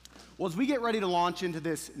Well, as we get ready to launch into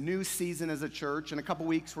this new season as a church, in a couple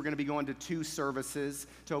weeks we're going to be going to 2 services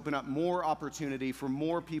to open up more opportunity for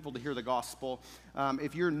more people to hear the gospel.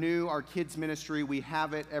 If you're new, our kids ministry, we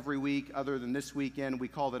have it every week other than this weekend. We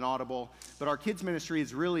call it Audible. But our kids ministry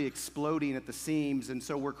is really exploding at the seams, and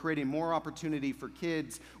so we're creating more opportunity for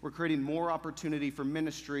kids. We're creating more opportunity for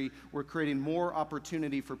ministry. We're creating more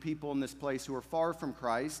opportunity for people in this place who are far from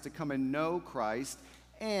Christ to come and know Christ,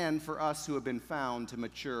 and for us who have been found to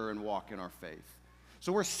mature and walk in our faith.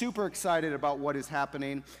 So we're super excited about what is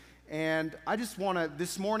happening. And I just want to,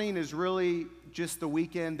 this morning is really just the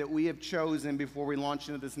weekend that we have chosen before we launch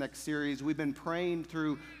into this next series. We've been praying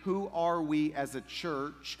through who are we as a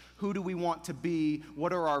church? Who do we want to be?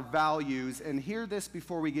 What are our values? And hear this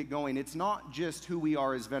before we get going. It's not just who we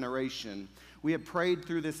are as Veneration. We have prayed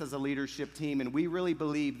through this as a leadership team, and we really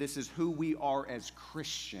believe this is who we are as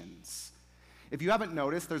Christians. If you haven't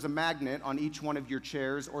noticed, there's a magnet on each one of your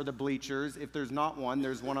chairs or the bleachers. If there's not one,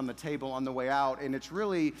 there's one on the table on the way out. And it's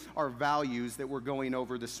really our values that we're going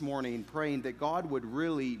over this morning, praying that God would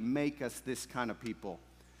really make us this kind of people.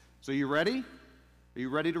 So you ready? Are you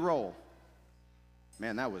ready to roll?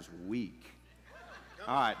 Man, that was weak.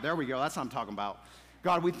 All right, there we go. That's what I'm talking about.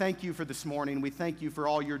 God, we thank you for this morning. We thank you for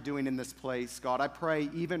all you're doing in this place. God, I pray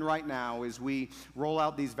even right now as we roll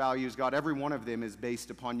out these values, God, every one of them is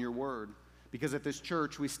based upon your word. Because at this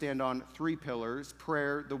church, we stand on 3 pillars: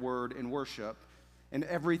 prayer, the word, and worship. And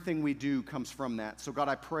everything we do comes from that. So God,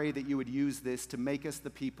 I pray that you would use this to make us the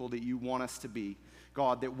people that you want us to be.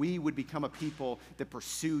 God, that we would become a people that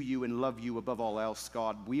pursue you and love you above all else.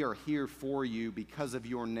 God, we are here for you because of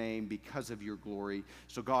your name, because of your glory.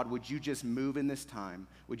 So God, would you just move in this time?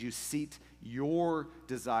 Would you seat your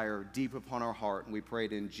desire deep upon our heart? And we pray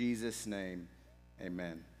it in Jesus' name.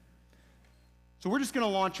 Amen. So we're just going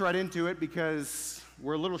to launch right into it because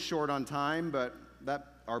we're a little short on time, but that's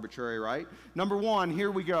arbitrary, right? Number 1, here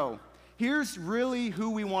we go. Here's really who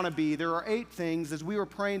we want to be. There are 8 things. As we were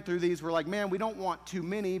praying through these, we're like, man, we don't want too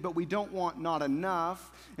many, but we don't want not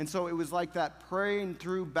enough. And so it was like that praying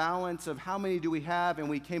through balance of how many do we have, and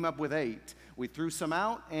we came up with 8. We threw some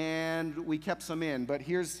out, and we kept some in. But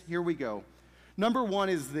here we go. Number 1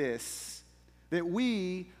 is this: that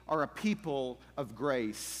we are a people of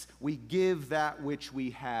grace. We give that which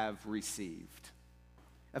we have received.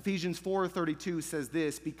 Ephesians 4:32 says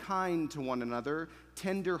this: be kind to one another,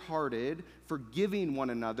 tender-hearted, forgiving one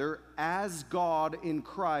another, as God in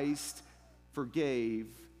Christ forgave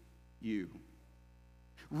you.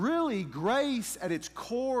 Really, grace at its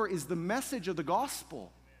core is the message of the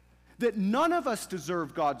gospel. That none of us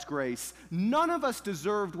deserve God's grace. None of us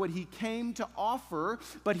deserved what he came to offer,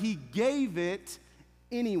 but he gave it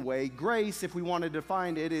anyway. Grace, if we wanted to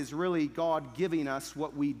find it, is really God giving us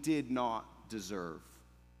what we did not deserve.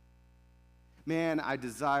 Man, I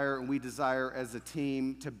desire, and we desire as a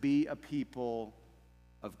team, to be a people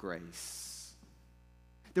of grace.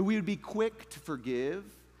 That we would be quick to forgive,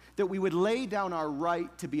 that we would lay down our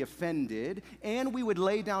right to be offended, and we would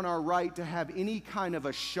lay down our right to have any kind of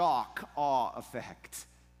a shock, awe effect.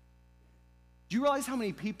 Do you realize how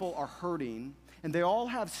many people are hurting, and they all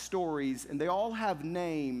have stories, and they all have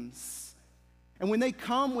names? And when they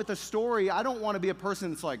come with a story, I don't want to be a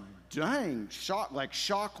person that's like, dang,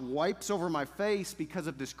 shock wipes over my face because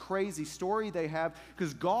of this crazy story they have,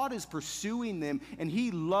 because God is pursuing them and he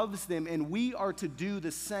loves them, and we are to do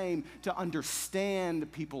the same, to understand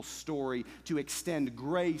people's story, to extend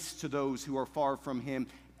grace to those who are far from him.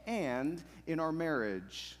 And in our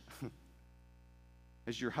marriage,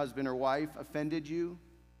 has your husband or wife offended you?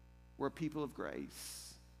 We're a people of grace.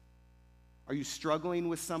 Are you struggling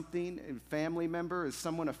with something, a family member? Has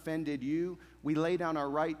someone offended you? We lay down our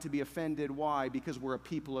right to be offended. Why? Because we're a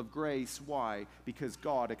people of grace. Why? Because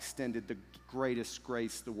God extended the greatest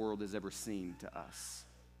grace the world has ever seen to us.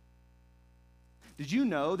 Did you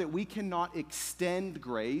know that we cannot extend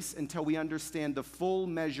grace until we understand the full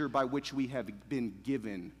measure by which we have been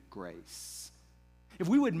given grace? If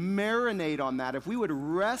we would marinate on that, if we would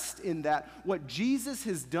rest in that, what Jesus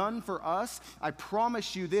has done for us, I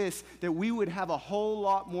promise you this, that we would have a whole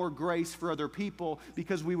lot more grace for other people,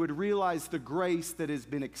 because we would realize the grace that has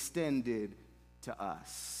been extended to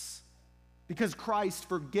us. Because Christ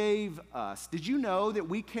forgave us. Did you know that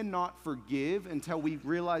we cannot forgive until we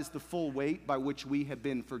realize the full weight by which we have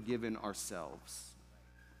been forgiven ourselves?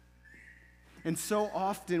 And so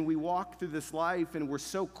often we walk through this life and we're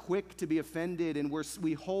so quick to be offended, and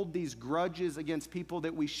we hold these grudges against people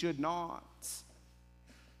that we should not.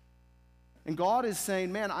 And God is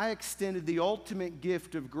saying, man, I extended the ultimate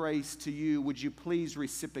gift of grace to you. Would you please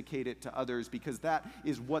reciprocate it to others? Because that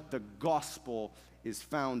is what the gospel is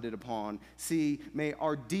founded upon. See, may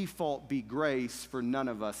our default be grace, for none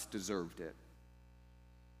of us deserved it.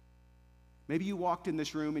 Maybe you walked in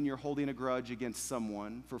this room and you're holding a grudge against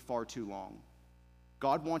someone for far too long.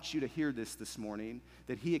 God wants you to hear this morning,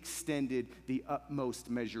 that he extended the utmost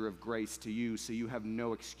measure of grace to you, so you have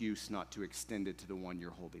no excuse not to extend it to the one you're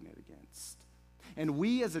holding it against. And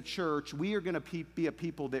we as a church, we are going to be a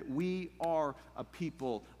people that we are a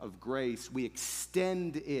people of grace. We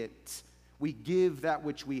extend it. We give that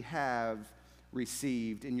which we have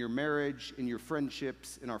received in your marriage, in your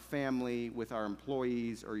friendships, in our family, with our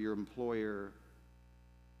employees or your employer.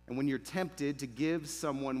 And when you're tempted to give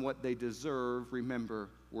someone what they deserve, remember,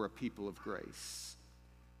 we're a people of grace.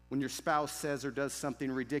 When your spouse says or does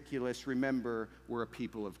something ridiculous, remember, we're a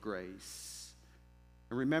people of grace.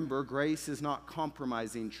 And remember, grace is not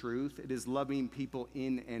compromising truth. It is loving people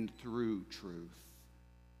in and through truth.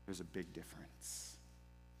 There's a big difference.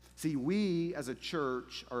 See, we as a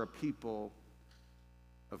church are a people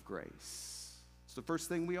of grace. It's the first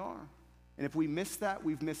thing we are. And if we miss that,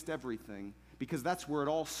 we've missed everything. Because that's where it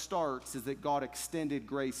all starts, is that God extended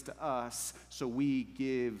grace to us, so we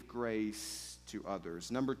give grace to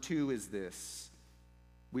others. Number 2 is this: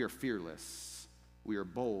 we are fearless. We are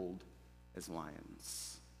bold as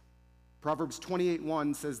lions. Proverbs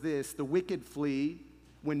 28:1 says this: the wicked flee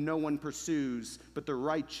when no one pursues, but the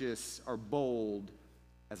righteous are bold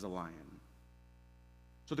as a lion.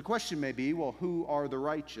 So the question may be, well, who are the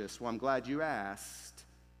righteous? Well, I'm glad you asked.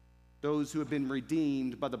 Those who have been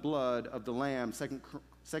redeemed by the blood of the Lamb.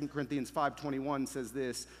 2 Corinthians 5:21 says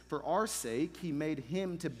this: for our sake he made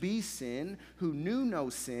him to be sin who knew no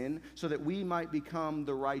sin, so that we might become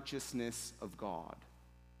the righteousness of God.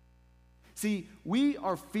 See, we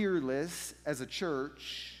are fearless as a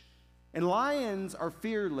church, and lions are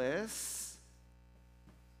fearless,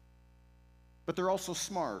 but they're also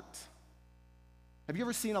smart. Have you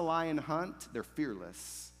ever seen a lion hunt? They're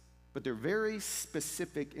fearless. But they're very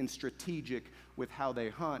specific and strategic with how they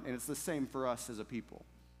hunt, and it's the same for us as a people.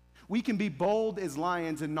 We can be bold as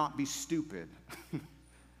lions and not be stupid.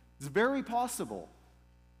 It's very possible.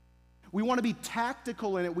 We want to be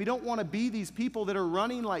tactical in it. We don't want to be these people that are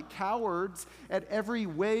running like cowards at every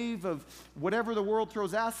wave of whatever the world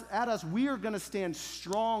throws at us. We are going to stand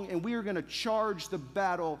strong, and we are going to charge the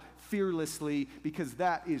battle fearlessly, because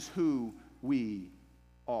that is who we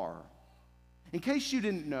are. In case you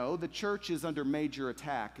didn't know, the church is under major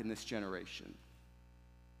attack in this generation.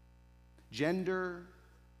 Gender,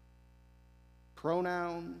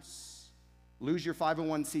 pronouns, lose your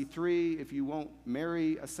 501c3 if you won't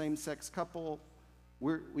marry a same-sex couple.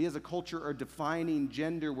 We as a culture are defining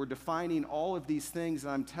gender. We're defining all of these things,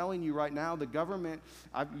 and I'm telling you right now, the government,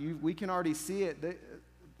 we can already see it.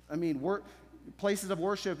 Places of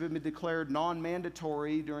worship have been declared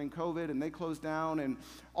non-mandatory during COVID, and they closed down. And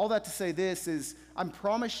all that to say this is, I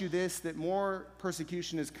promise you this, that more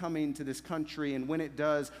persecution is coming to this country, and when it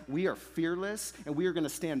does, we are fearless, and we are going to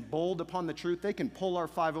stand bold upon the truth. They can pull our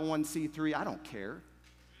 501c3. I don't care.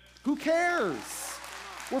 Who cares?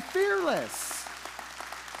 We're fearless.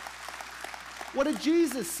 What did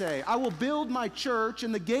Jesus say? I will build my church,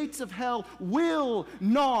 and the gates of hell will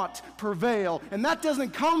not prevail. And that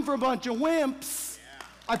doesn't come from a bunch of wimps.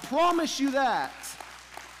 I promise you that.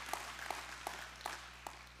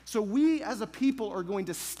 So we as a people are going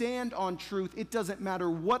to stand on truth. It doesn't matter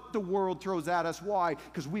what the world throws at us. Why?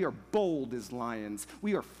 Because we are bold as lions.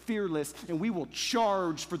 We are fearless, and we will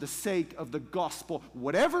charge for the sake of the gospel.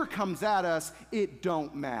 Whatever comes at us, it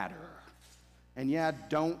don't matter. And yeah,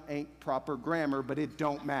 don't ain't proper grammar, but it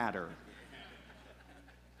don't matter.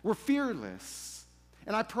 We're fearless.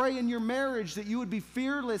 And I pray in your marriage that you would be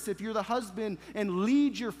fearless if you're the husband, and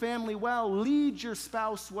lead your family well, lead your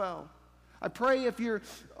spouse well. I pray if you're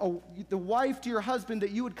the wife to your husband,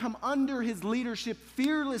 that you would come under his leadership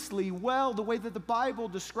fearlessly well, the way that the Bible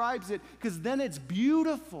describes it, because then it's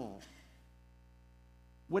beautiful.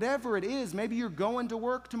 Whatever it is, maybe you're going to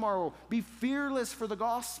work tomorrow, be fearless for the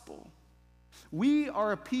gospel. We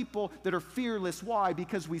are a people that are fearless. Why?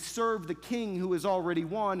 Because we serve the King who has already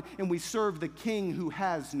won, and we serve the King who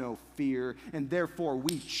has no fear, and therefore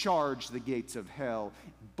we charge the gates of hell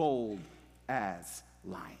bold as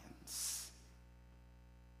lions.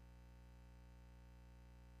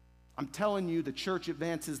 I'm telling you, the church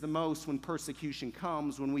advances the most when persecution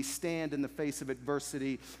comes, when we stand in the face of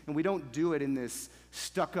adversity, and we don't do it in this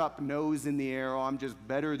stuck-up nose in the air, oh, I'm just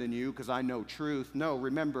better than you because I know truth. No,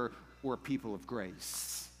 remember, we're a people of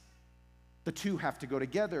grace. The two have to go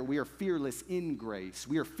together. We are fearless in grace.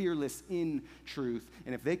 We are fearless in truth.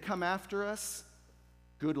 And if they come after us,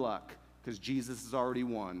 good luck, because Jesus has already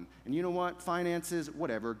won. And you know what? Finances,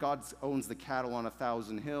 whatever. God owns the cattle on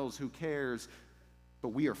 1,000 hills. Who cares? But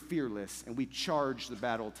we are fearless, and we charge the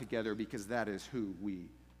battle together because that is who we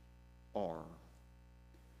are.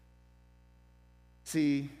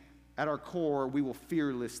 See, at our core, we will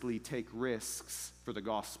fearlessly take risks for the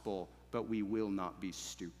gospel, but we will not be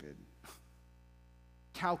stupid.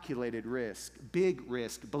 Calculated risk, big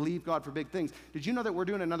risk, believe God for big things. Did you know that we're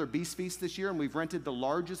doing another Beast Feast this year, and we've rented the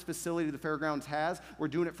largest facility the fairgrounds has? We're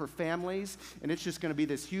doing it for families, and it's just going to be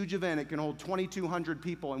this huge event. It can hold 2,200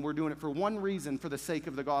 people, and we're doing it for one reason, for the sake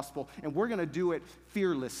of the gospel, and we're going to do it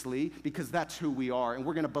fearlessly because that's who we are, and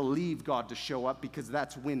we're going to believe God to show up because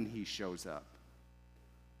that's when he shows up.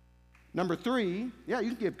 Number 3, yeah, you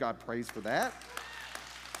can give God praise for that.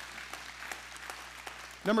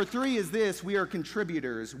 Number 3 is this: we are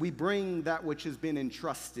contributors. We bring that which has been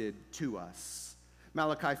entrusted to us.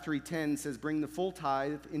 Malachi 3:10 says, "Bring the full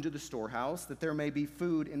tithe into the storehouse, that there may be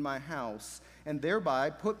food in my house, and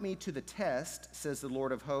thereby put me to the test, says the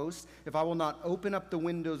Lord of hosts, if I will not open up the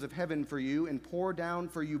windows of heaven for you and pour down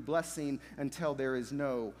for you blessing until there is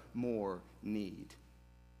no more need."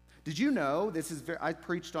 Did you know, I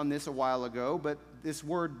preached on this a while ago, but this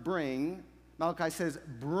word bring, Malachi says,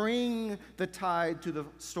 bring the tithe to the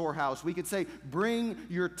storehouse. We could say, bring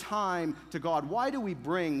your time to God. Why do we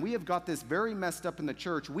bring? We have got this very messed up in the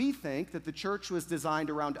church. We think that the church was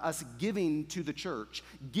designed around us giving to the church,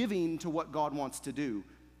 giving to what God wants to do.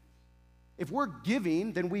 If we're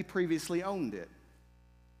giving, then we previously owned it.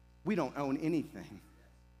 We don't own anything.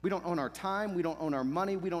 We don't own our time, we don't own our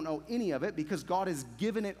money, we don't own any of it because God has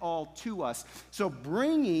given it all to us. So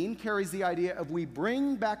bringing carries the idea of we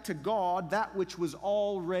bring back to God that which was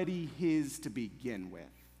already his to begin with.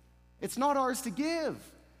 It's not ours to give,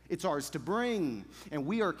 it's ours to bring. And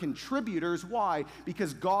we are contributors. Why?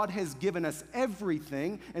 Because God has given us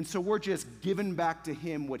everything, and so we're just giving back to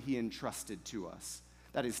him what he entrusted to us.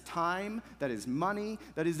 That is time, that is money,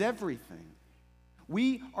 that is everything.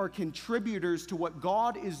 We are contributors to what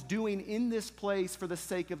God is doing in this place for the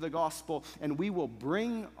sake of the gospel, and we will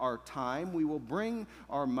bring our time, we will bring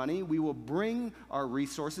our money, we will bring our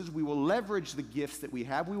resources, we will leverage the gifts that we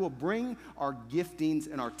have, we will bring our giftings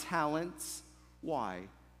and our talents. Why?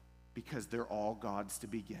 Because they're all God's to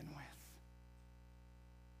begin with.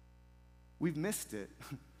 We've missed it.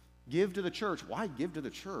 Give to the church. Why give to the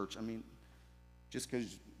church? I mean, just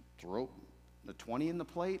because you throw the 20 in the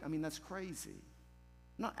plate? I mean, that's crazy.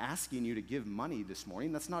 I'm not asking you to give money this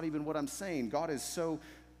morning. That's not even what I'm saying. God is so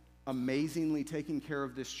amazingly taking care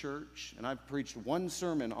of this church. And I've preached one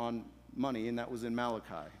sermon on money, and that was in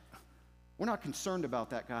Malachi. We're not concerned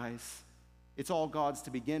about that, guys. It's all God's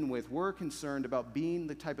to begin with. We're concerned about being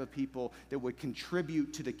the type of people that would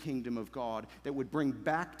contribute to the kingdom of God, that would bring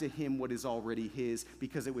back to him what is already his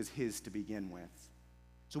because it was his to begin with.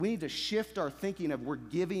 So we need to shift our thinking of we're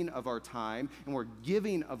giving of our time and we're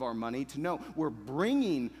giving of our money to know we're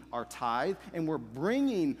bringing our tithe and we're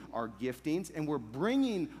bringing our giftings and we're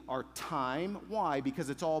bringing our time. Why? Because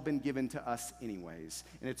it's all been given to us anyways,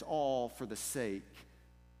 and it's all for the sake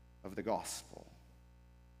of the gospel.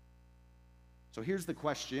 So here's the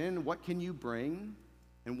question: what can you bring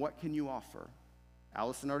and what can you offer?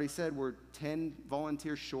 Allison already said we're 10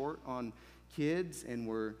 volunteers short on kids, and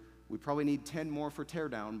we probably need 10 more for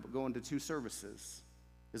teardown, but going to 2 services.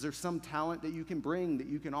 Is there some talent that you can bring, that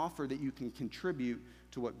you can offer, that you can contribute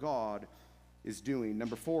to what God is doing?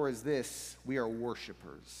 Number 4 is this: we are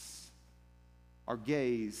worshipers. Our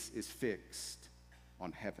gaze is fixed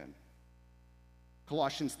on heaven.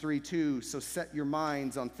 Colossians 3:2, so set your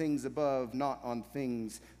minds on things above, not on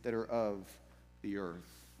things that are of the earth.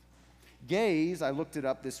 Gaze, I looked it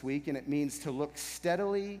up this week, and it means to look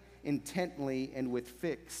steadily, intently, and with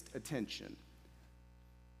fixed attention.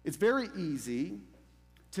 It's very easy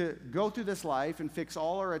to go through this life and fix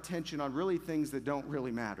all our attention on really things that don't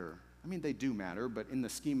really matter. I mean, they do matter, but in the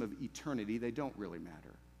scheme of eternity, they don't really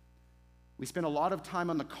matter. We spend a lot of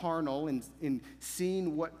time on the carnal and in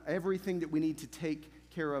seeing everything that we need to take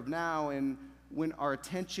care of now, and when our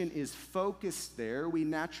attention is focused there, we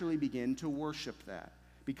naturally begin to worship that.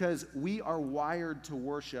 Because we are wired to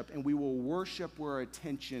worship, and we will worship where our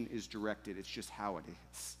attention is directed. It's just how it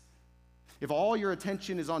is. If all your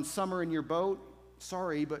attention is on summer in your boat,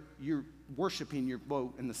 sorry, but you're worshiping your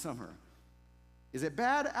boat in the summer. Is it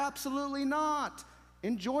bad? Absolutely not.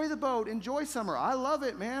 Enjoy the boat. Enjoy summer. I love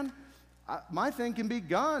it, man. My thing can be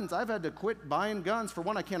guns. I've had to quit buying guns. For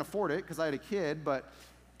one, I can't afford it because I had a kid. But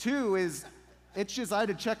 2 is, it's just I had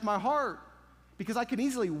to check my heart. because I can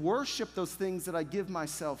easily worship those things that I give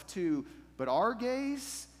myself to, but our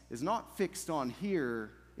gaze is not fixed on here,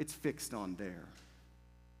 it's fixed on there.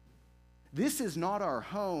 This is not our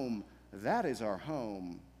home, that is our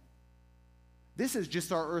home. This is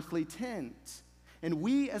just our earthly tent. And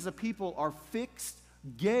we as a people are fixed,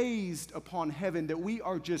 gazed upon heaven, that we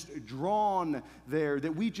are just drawn there,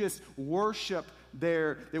 that we just worship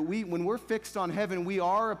there, that when we're fixed on heaven, we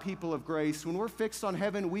are a people of grace. When we're fixed on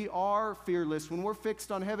heaven, we are fearless. When we're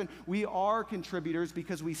fixed on heaven, we are contributors,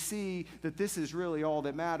 because we see that this is really all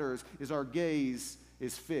that matters, is our gaze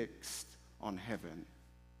is fixed on heaven.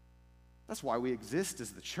 That's why we exist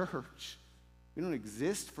as the church. We don't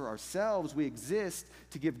exist for ourselves. We exist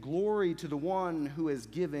to give glory to the one who has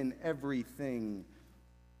given everything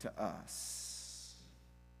to us.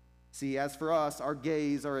 See, as for us, our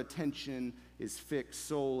gaze, our attention is fixed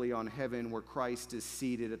solely on heaven, where Christ is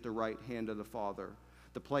seated at the right hand of the Father,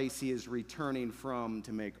 the place he is returning from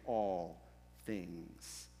to make all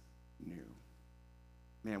things new.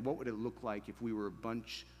 Man, what would it look like if we were a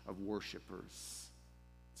bunch of worshipers?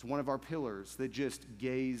 It's one of our pillars that just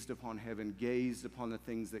gazed upon heaven, gazed upon the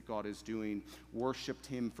things that God is doing, worshiped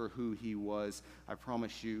him for who he was. I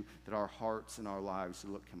promise you that our hearts and our lives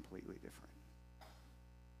would look completely different.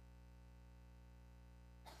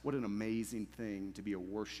 What an amazing thing to be a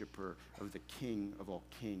worshiper of the King of all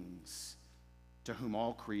kings, to whom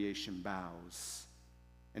all creation bows,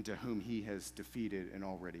 and to whom he has defeated and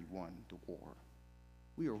already won the war.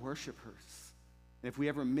 We are worshipers. And if we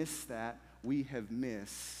ever miss that, we have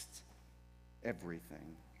missed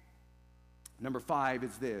everything. Number 5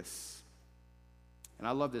 is this. And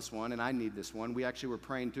I love this one, and I need this one. We actually were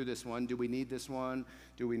praying through this one. Do we need this one?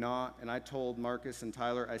 Do we not? And I told Marcus and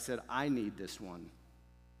Tyler, I said, I need this one.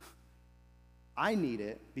 I need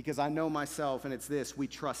it because I know myself, and it's this: we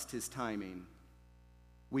trust his timing.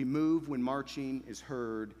 We move when marching is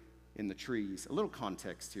heard in the trees. A little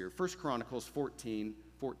context here. 1 Chronicles 14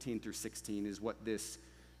 through 16 is what this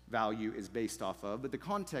value is based off of. But the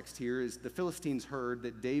context here is the Philistines heard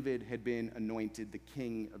that David had been anointed the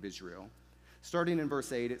king of Israel. Starting in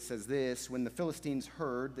verse 8, it says this: when the Philistines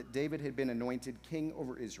heard that David had been anointed king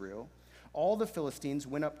over Israel, all the Philistines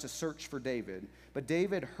went up to search for David, but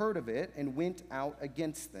David heard of it and went out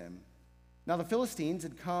against them. Now the Philistines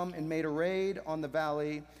had come and made a raid on the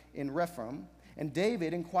valley in Rephaim, and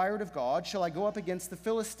David inquired of God, "Shall I go up against the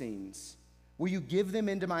Philistines? Will you give them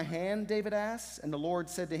into my hand?" David asked. And the Lord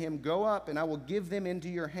said to him, "Go up, and I will give them into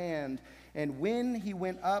your hand." And when he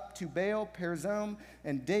went up to Baal Perazim,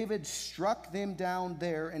 and David struck them down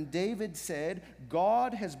there, and David said,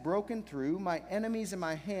 "God has broken through my enemies in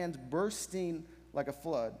my hands, bursting like a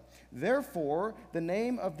flood. Therefore, the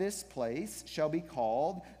name of this place shall be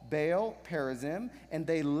called Baal Perazim." And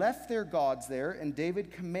they left their gods there, and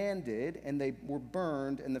David commanded, and they were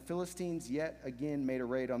burned, and the Philistines yet again made a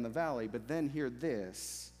raid on the valley. But then hear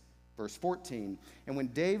this, verse 14. And when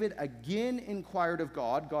David again inquired of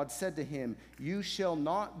God, God said to him, "You shall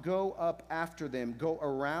not go up after them. Go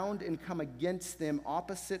around and come against them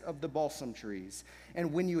opposite of the balsam trees.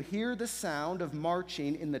 And when you hear the sound of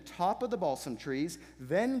marching in the top of the balsam trees,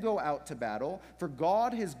 then go out to battle, for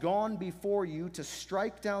God has gone before you to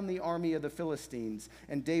strike down the army of the Philistines."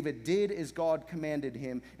 And David did as God commanded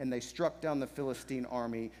him, and they struck down the Philistine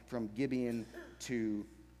army from Gibeon to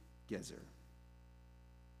Gezer.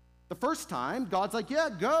 The first time, God's like, "Yeah,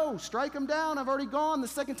 go, strike them down. I've already gone." The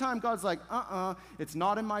second time, God's like, "It's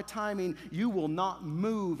not in my timing. You will not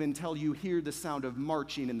move until you hear the sound of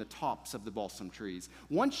marching in the tops of the balsam trees.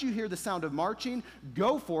 Once you hear the sound of marching,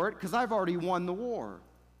 go for it, because I've already won the war."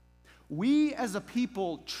 We as a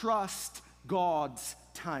people trust God's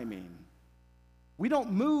timing. We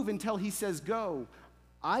don't move until he says go.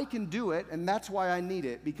 I can do it, and that's why I need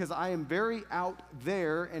it, because I am very out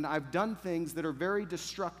there, and I've done things that are very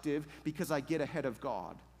destructive because I get ahead of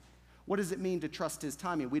God. What does it mean to trust his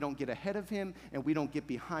timing? We don't get ahead of him, and we don't get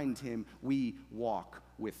behind him. We walk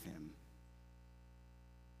with him.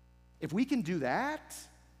 If we can do that,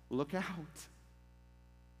 look out.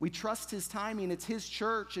 We trust his timing. It's his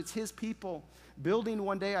church. It's his people. Building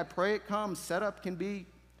one day, I pray it comes. Setup can be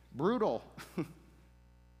brutal.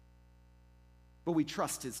 But we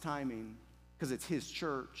trust his timing because it's his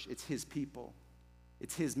church, it's his people,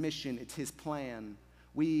 it's his mission, it's his plan.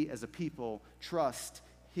 We as a people trust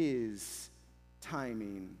his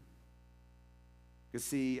timing. Because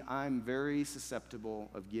see, I'm very susceptible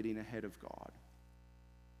of getting ahead of God.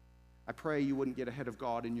 I pray you wouldn't get ahead of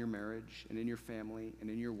God in your marriage and in your family and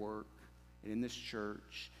in your work and in this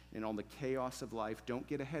church and all the chaos of life. Don't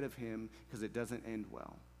get ahead of him because it doesn't end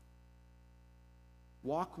well.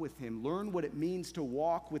 Walk with him. Learn what it means to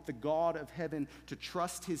walk with the God of heaven, to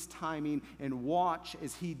trust his timing and watch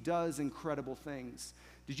as he does incredible things.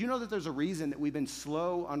 Did you know that there's a reason that we've been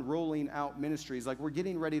slow on rolling out ministries? Like, we're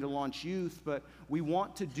getting ready to launch youth, but we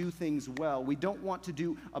want to do things well. We don't want to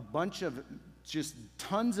do a bunch of just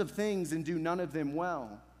tons of things and do none of them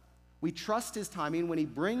well. We trust his timing. When he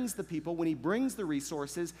brings the people, when he brings the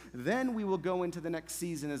resources, then we will go into the next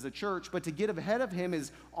season as a church. But to get ahead of him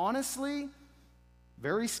is honestly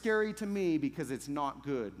very scary to me because it's not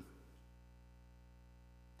good.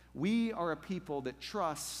 We are a people that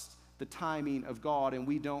trust the timing of God, and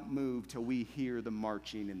we don't move till we hear the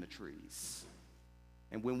marching in the trees.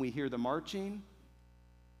 And when we hear the marching,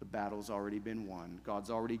 the battle's already been won. God's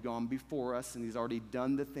already gone before us, and he's already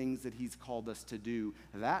done the things that he's called us to do.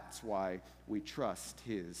 That's why we trust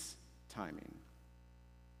his timing.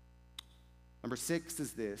 Number 6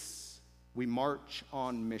 is this: we march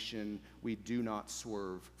on mission. We do not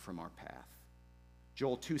swerve from our path.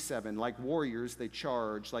 Joel 2:7, like warriors, they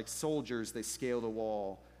charge. Like soldiers, they scale the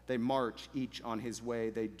wall. They march each on his way.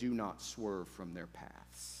 They do not swerve from their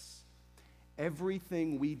paths.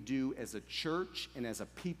 Everything we do as a church and as a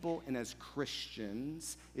people and as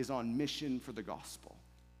Christians is on mission for the gospel.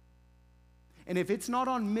 And if it's not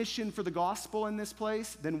on mission for the gospel in this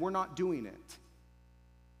place, then we're not doing it.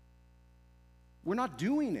 We're not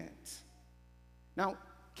doing it. Now,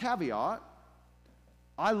 caveat,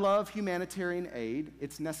 I love humanitarian aid.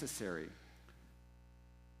 It's necessary.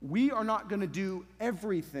 We are not going to do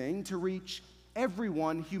everything to reach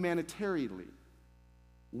everyone humanitarianly.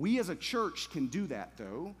 We as a church can do that,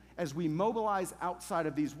 though, as we mobilize outside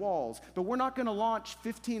of these walls. But we're not going to launch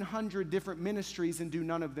 1,500 different ministries and do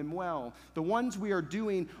none of them well. The ones we are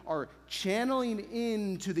doing are channeling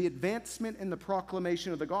into the advancement and the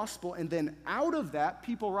proclamation of the gospel, and then out of that,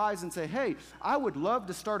 people rise and say, hey, I would love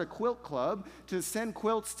to start a quilt club to send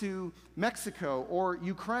quilts to Mexico or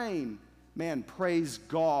Ukraine. Man, praise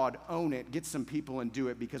God, own it, get some people and do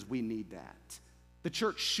it, because we need that. The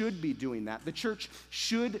church should be doing that. The church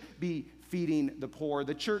should be feeding the poor.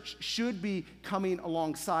 The church should be coming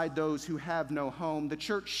alongside those who have no home. The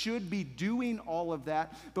church should be doing all of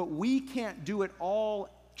that, but we can't do it all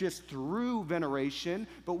just through veneration,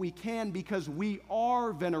 but we can because we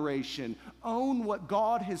are veneration. Own what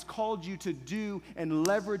God has called you to do and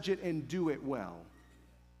leverage it and do it well.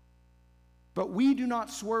 But we do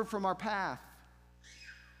not swerve from our path.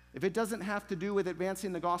 If it doesn't have to do with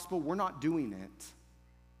advancing the gospel, we're not doing it.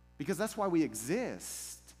 Because that's why we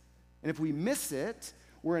exist. And if we miss it,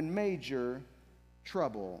 we're in major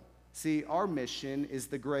trouble. See, our mission is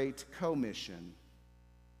the great commission.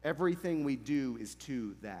 Everything we do is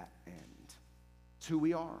to that end. It's who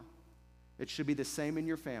we are. It should be the same in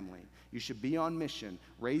your family. You should be on mission,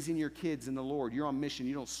 raising your kids in the Lord. You're on mission.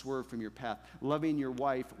 You don't swerve from your path. Loving your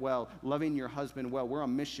wife well, loving your husband well. We're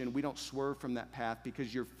on mission. We don't swerve from that path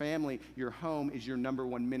because your family, your home is your number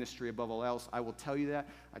one ministry above all else. I will tell you that.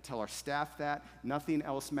 I tell our staff that. Nothing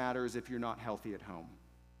else matters if you're not healthy at home.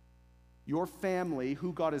 Your family,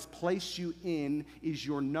 who God has placed you in, is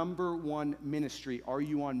your number one ministry. Are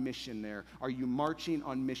you on mission there? Are you marching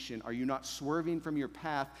on mission? Are you not swerving from your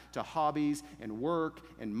path to hobbies and work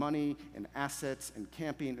and money and assets and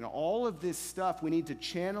camping and all of this stuff? We need to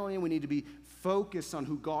channel in. We need to be focused on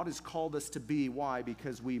who God has called us to be. Why?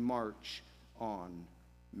 Because we march on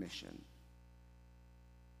mission.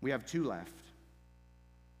 We have 2 left.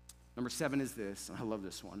 Number 7 is this. I love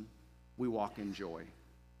this one. We walk in joy.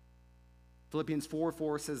 Philippians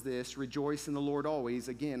 4:4 says this: rejoice in the Lord always.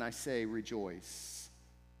 Again, I say rejoice.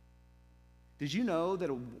 Did you know that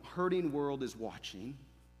a hurting world is watching?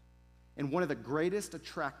 And one of the greatest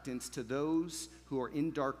attractants to those who are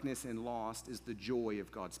in darkness and lost is the joy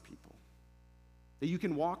of God's people. That you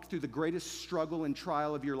can walk through the greatest struggle and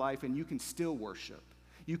trial of your life and you can still worship.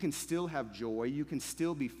 You can still have joy. You can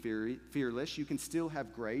still be fearless. You can still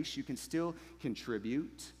have grace. You can still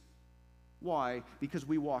contribute. Why? Because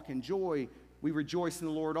we walk in joy. We rejoice in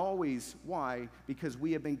the Lord always. Why? Because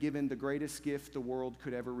we have been given the greatest gift the world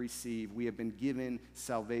could ever receive. We have been given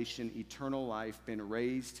salvation, eternal life, been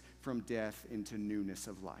raised from death into newness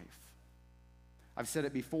of life. I've said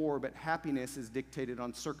it before, but happiness is dictated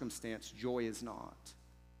on circumstance. Joy is not.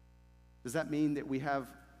 Does that mean that we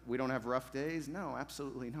don't have rough days? No,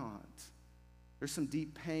 absolutely not. There's some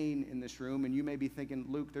deep pain in this room, and you may be thinking,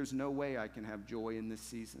 Luke, there's no way I can have joy in this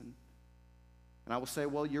season. And I will say,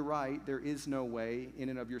 well, you're right. There is no way in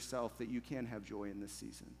and of yourself that you can have joy in this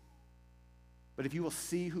season. But if you will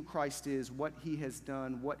see who Christ is, what he has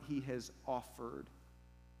done, what he has offered,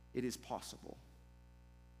 it is possible.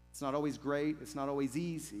 It's not always great. It's not always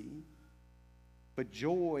easy. But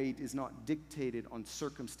joy is not dictated on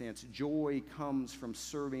circumstance. Joy comes from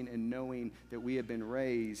serving and knowing that we have been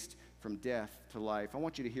raised from death to life. I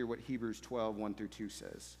want you to hear what Hebrews 12, 1 through 2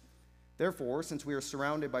 says. Therefore, since we are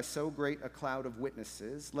surrounded by so great a cloud of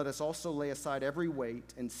witnesses, let us also lay aside every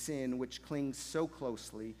weight and sin which clings so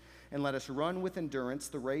closely, and let us run with endurance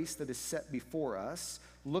the race that is set before us,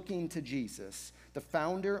 looking to Jesus, the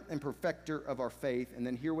founder and perfecter of our faith. And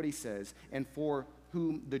then hear what he says, and for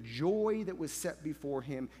whom the joy that was set before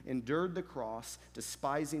him endured the cross,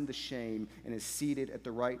 despising the shame, and is seated at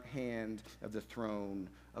the right hand of the throne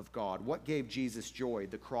of God. What gave Jesus joy?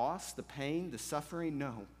 The cross, the pain, the suffering?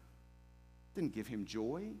 No. It didn't give him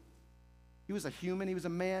joy. He was a human. He was a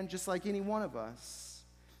man just like any one of us.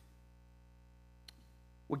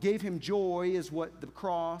 What gave him joy is what the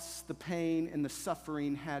cross, the pain, and the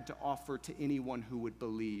suffering had to offer to anyone who would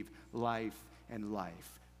believe, life and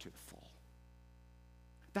life to the full.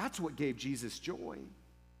 That's what gave Jesus joy.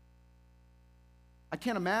 I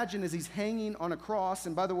can't imagine as he's hanging on a cross,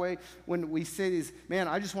 and by the way, when we say this, man,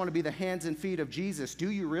 I just want to be the hands and feet of Jesus. Do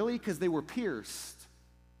you really? Because they were pierced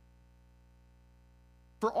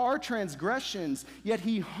for our transgressions, yet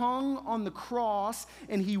he hung on the cross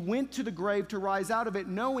and he went to the grave to rise out of it,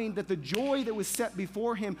 knowing that the joy that was set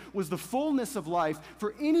before him was the fullness of life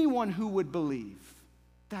for anyone who would believe.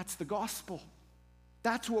 That's the gospel.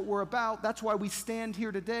 That's what we're about. That's why we stand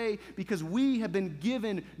here today, because we have been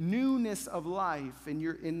given newness of life. And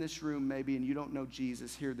you're in this room maybe and you don't know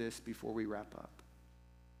Jesus. Hear this before we wrap up.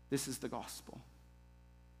 This is the gospel.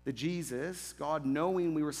 That Jesus, God,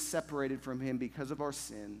 knowing we were separated from him because of our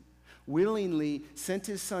sin, willingly sent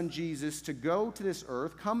his son Jesus to go to this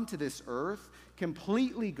earth, come to this earth,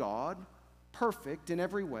 completely God, perfect in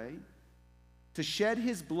every way, to shed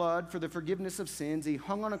his blood for the forgiveness of sins. He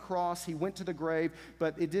hung on a cross, he went to the grave,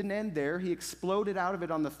 but it didn't end there. He exploded out of it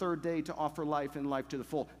on the third day to offer life and life to the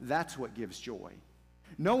full. That's what gives joy.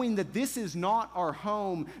 Knowing that this is not our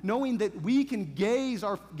home, knowing that we can gaze,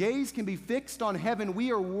 our gaze can be fixed on heaven.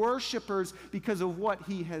 We are worshipers because of what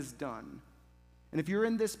he has done. And if you're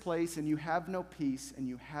in this place and you have no peace and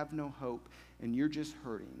you have no hope and you're just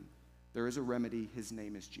hurting, there is a remedy. His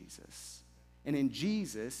name is Jesus. And in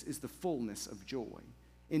Jesus is the fullness of joy.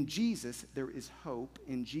 In Jesus, there is hope.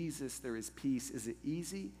 In Jesus, there is peace. Is it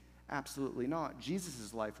easy? Absolutely not.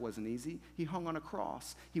 Jesus' life wasn't easy. He hung on a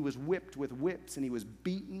cross. He was whipped with whips, and he was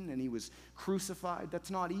beaten, and he was crucified. That's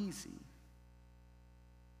not easy.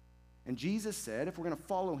 And Jesus said, if we're going to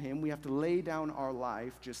follow him, we have to lay down our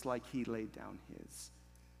life just like he laid down his.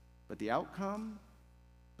 But the outcome,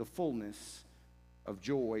 the fullness of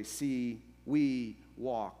joy. See, we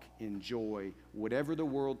walk in joy. Whatever the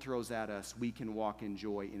world throws at us, we can walk in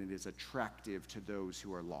joy, and it is attractive to those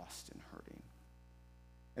who are lost and hurting.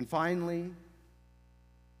 And finally,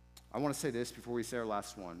 I want to say this before we say our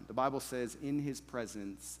last one. The Bible says, in his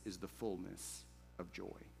presence is the fullness of joy.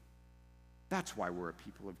 That's why we're a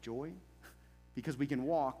people of joy, because we can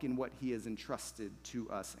walk in what he has entrusted to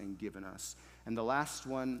us and given us. And the last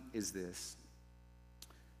one is this,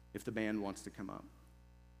 if the band wants to come up.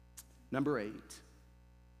 Number 8,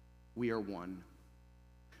 we are one.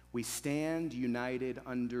 We stand united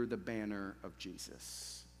under the banner of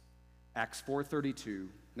Jesus. Acts 4:32,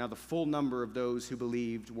 now the full number of those who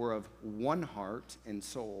believed were of one heart and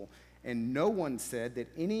soul, and no one said that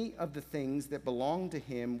any of the things that belonged to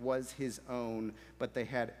him was his own, but they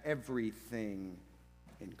had everything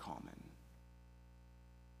in common.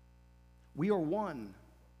 We are one.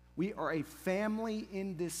 We are a family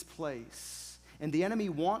in this place. And the enemy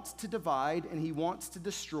wants to divide, and he wants to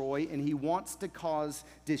destroy, and he wants to cause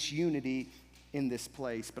disunity in this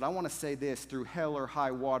place. But I want to say this, through hell or high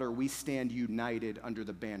water, we stand united under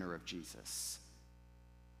the banner of Jesus.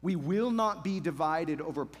 We will not be divided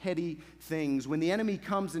over petty things. When the enemy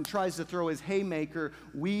comes and tries to throw his haymaker,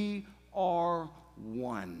 we are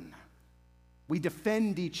one. We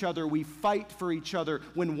defend each other. We fight for each other.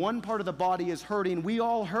 When one part of the body is hurting, we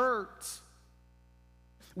all hurt.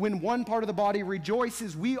 When one part of the body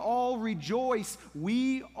rejoices, we all rejoice.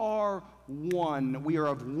 We are one. We are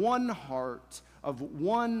of one heart, of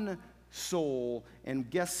one soul. And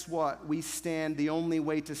guess what? We stand, the only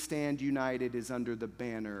way to stand united is under the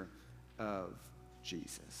banner of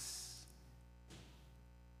Jesus.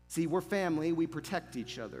 See, we're family. We protect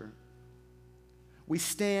each other. We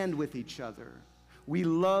stand with each other. We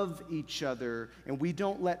love each other, and we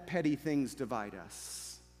don't let petty things divide us.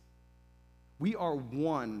 We are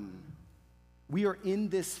one. We are in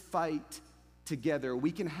this fight together.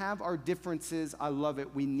 We can have our differences. I love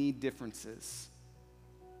it. We need differences.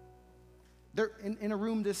 In a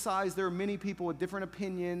room this size, there are many people with different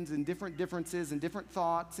opinions and different differences and different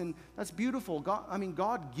thoughts, and that's beautiful.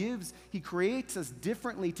 God gives, He creates us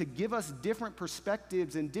differently to give us different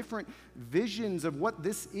perspectives and different visions of what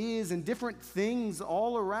this is and different things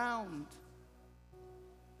all around.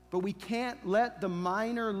 But we can't let the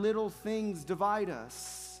minor little things divide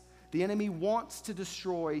us. The enemy wants to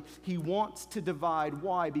destroy. He wants to divide.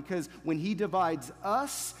 Why? Because when he divides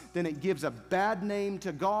us, then it gives a bad name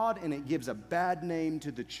to God and it gives a bad name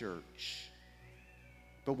to the church.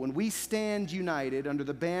 But when we stand united under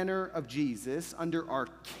the banner of Jesus, under our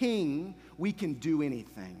King, we can do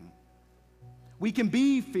anything. We can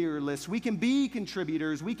be fearless. We can be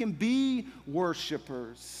contributors. We can be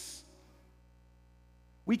worshipers.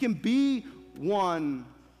 We can be one.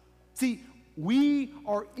 See, we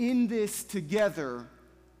are in this together.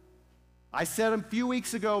 I said a few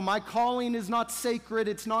weeks ago, my calling is not sacred,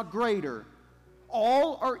 it's not greater.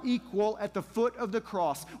 All are equal at the foot of the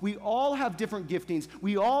cross. We all have different giftings.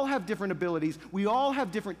 We all have different abilities. We all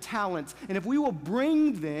have different talents. And if we will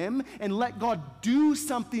bring them and let God do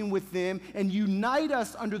something with them and unite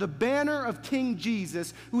us under the banner of King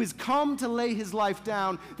Jesus, who has come to lay his life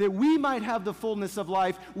down that we might have the fullness of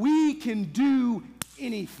life, we can do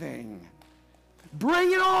anything.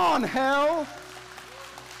 Bring it on, hell.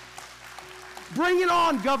 Bring it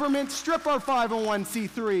on, government. Strip our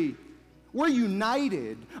 501c3. We're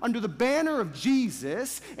united under the banner of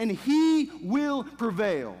Jesus, and he will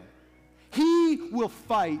prevail. He will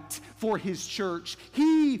fight for his church.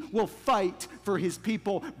 He will fight for his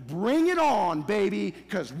people. Bring it on, baby,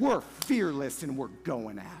 because we're fearless and we're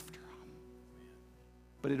going after him.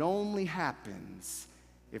 But it only happens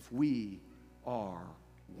if we are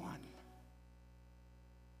one.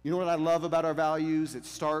 You know what I love about our values? It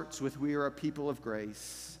starts with we are a people of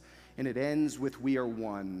grace, and it ends with we are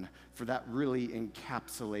one, for that really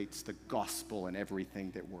encapsulates the gospel and everything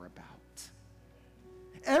that we're about.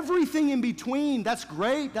 Everything in between, that's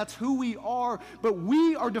great, that's who we are, but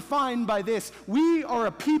we are defined by this. We are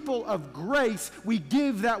a people of grace. We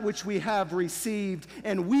give that which we have received,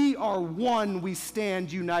 and we are one. We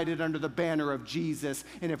stand united under the banner of Jesus,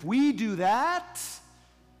 and if we do that,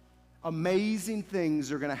 amazing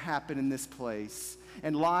things are going to happen in this place.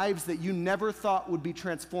 And lives that you never thought would be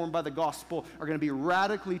transformed by the gospel are going to be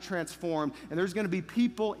radically transformed. And there's going to be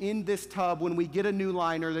people in this tub when we get a new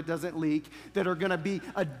liner that doesn't leak that are going to be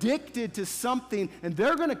addicted to something, and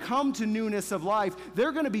they're going to come to newness of life.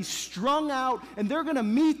 They're going to be strung out, and they're going to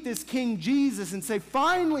meet this King Jesus and say,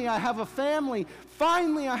 finally I have a family.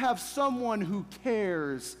 Finally I have someone who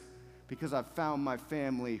cares, because I've found my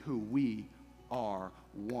family who we are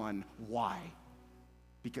one. Why?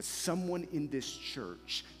 Because someone in this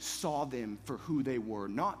church saw them for who they were,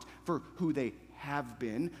 not for who they have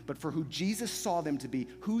been, but for who Jesus saw them to be,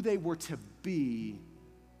 who they were to be.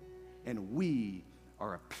 And we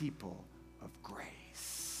are a people of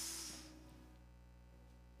grace.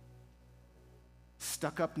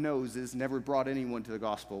 Stuck-up noses never brought anyone to the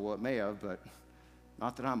gospel. Well, it may have, but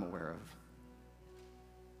not that I'm aware of.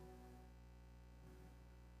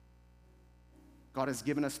 God has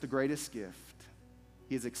given us the greatest gift.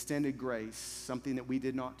 He has extended grace, something that we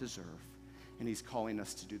did not deserve, and he's calling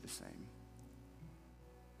us to do the same.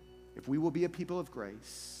 If we will be a people of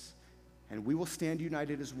grace, and we will stand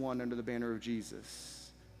united as one under the banner of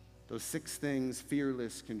Jesus, those 6 things,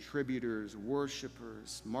 fearless, contributors,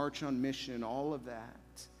 worshipers, march on mission, all of that,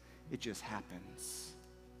 it just happens.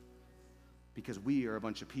 Because we are a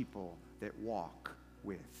bunch of people that walk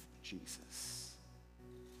with Jesus.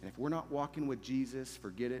 And if we're not walking with Jesus,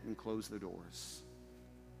 forget it and close the doors.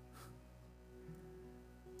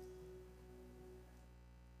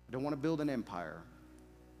 I don't want to build an empire.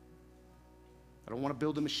 I don't want to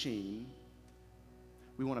build a machine.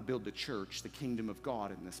 We want to build the church, the kingdom of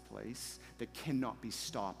God in this place that cannot be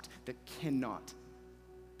stopped, that cannot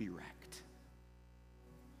be wrecked.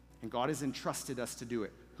 And God has entrusted us to do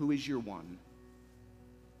it. Who is your one?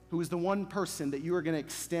 Who is the one person that you are going to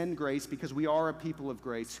extend grace because we are a people of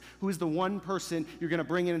grace? Who is the one person you're going to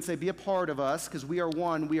bring in and say, be a part of us because we are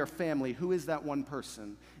one, we are family? Who is that one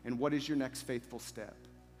person? And what is your next faithful step?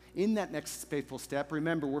 In that next faithful step,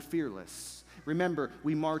 remember, we're fearless. Remember,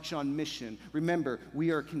 we march on mission. Remember,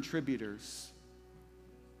 we are contributors.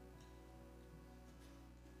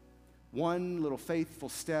 One little faithful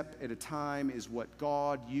step at a time is what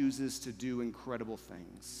God uses to do incredible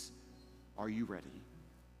things. Are you ready?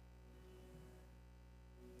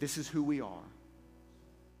 This is who we are.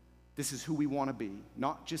 This is who we want to be,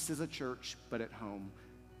 not just as a church, but at home.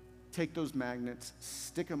 Take those magnets,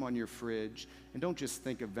 stick them on your fridge, and don't just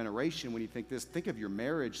think of veneration when you think this. Think of your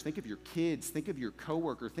marriage, think of your kids, think of your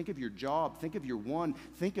coworker, think of your job, think of your one,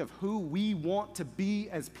 think of who we want to be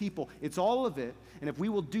as people. It's all of it, and if we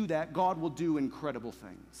will do that, God will do incredible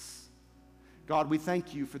things. God, we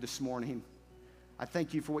thank you for this morning. I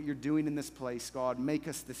thank you for what you're doing in this place, God. Make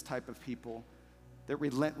us this type of people that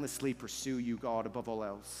relentlessly pursue you, God, above all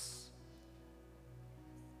else.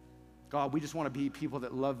 God, we just want to be people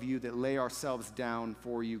that love you, that lay ourselves down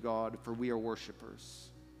for you, God, for we are worshipers.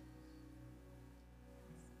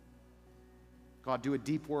 God, do a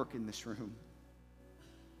deep work in this room.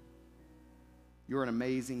 You're an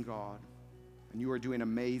amazing God, and you are doing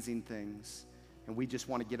amazing things, and we just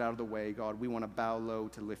want to get out of the way, God. We want to bow low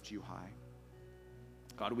to lift you high.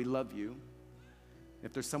 God, we love you.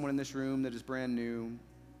 If there's someone in this room that is brand new,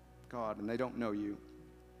 God, and they don't know you,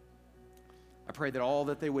 I pray that all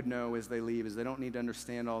that they would know as they leave is they don't need to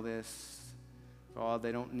understand all this. God,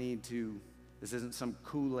 they don't need to, this isn't some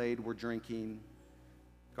Kool-Aid we're drinking.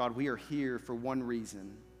 God, we are here for one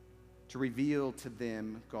reason, to reveal to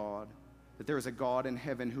them, God, that there is a God in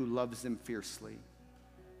heaven who loves them fiercely,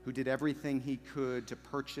 who did everything he could to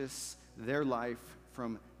purchase their life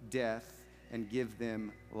from death and give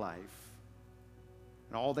them life.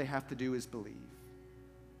 And all they have to do is believe.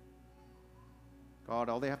 God,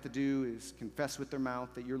 all they have to do is confess with their mouth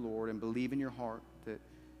that you're Lord and believe in your heart that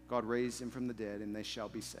God raised him from the dead and they shall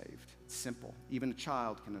be saved. It's simple. Even a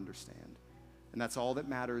child can understand. And that's all that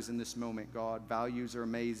matters in this moment, God. Values are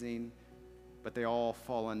amazing, but they all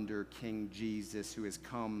fall under King Jesus, who has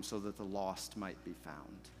come so that the lost might be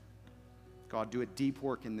found. God, do a deep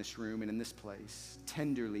work in this room and in this place.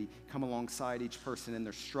 Tenderly come alongside each person in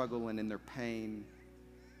their struggle and in their pain,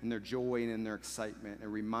 in their joy and in their excitement,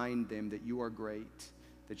 and remind them that you are great,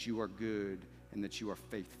 that you are good, and that you are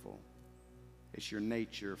faithful. It's your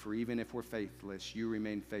nature, for even if we're faithless, you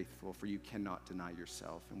remain faithful, for you cannot deny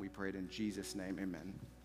yourself. And we pray it in Jesus' name, amen.